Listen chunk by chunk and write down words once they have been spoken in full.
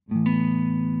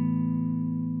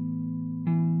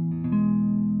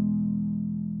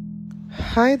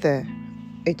Hi there,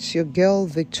 it's your girl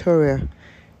Victoria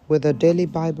with a daily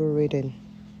Bible reading.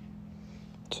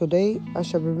 Today I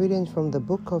shall be reading from the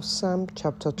book of Psalm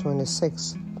chapter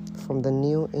 26 from the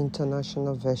New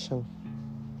International Version.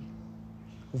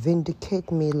 Vindicate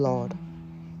me, Lord,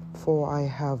 for I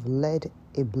have led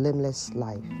a blameless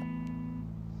life.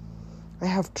 I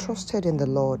have trusted in the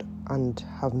Lord and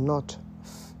have not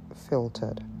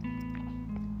faltered.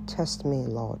 Test me,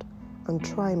 Lord, and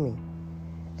try me.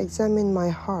 Examine my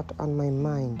heart and my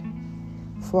mind,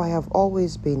 for I have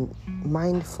always been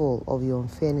mindful of your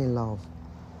unfailing love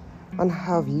and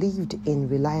have lived in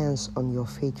reliance on your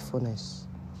faithfulness.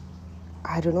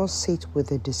 I do not sit with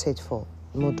the deceitful,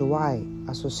 nor do I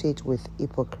associate with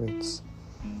hypocrites.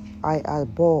 I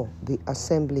abhor the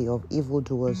assembly of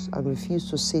evildoers and refuse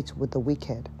to sit with the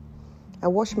wicked. I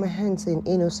wash my hands in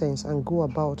innocence and go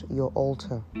about your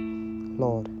altar,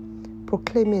 Lord,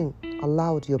 proclaiming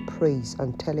aloud your praise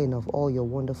and telling of all your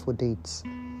wonderful deeds.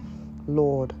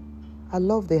 Lord, I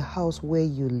love the house where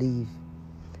you live,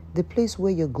 the place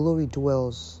where your glory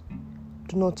dwells.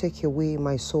 Do not take away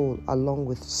my soul along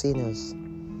with sinners,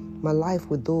 my life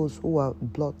with those who are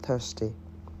bloodthirsty,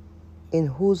 in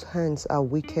whose hands are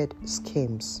wicked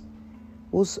schemes,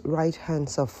 whose right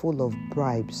hands are full of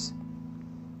bribes.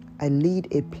 I lead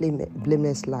a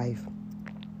blameless life.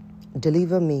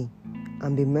 Deliver me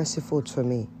and be merciful to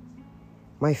me.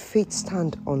 My feet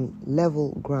stand on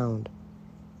level ground.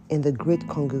 In the great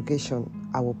congregation,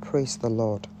 I will praise the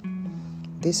Lord.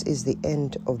 This is the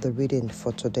end of the reading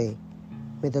for today.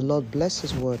 May the Lord bless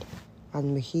His word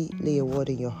and may He lay a word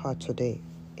in your heart today.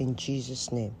 In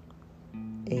Jesus' name,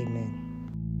 amen.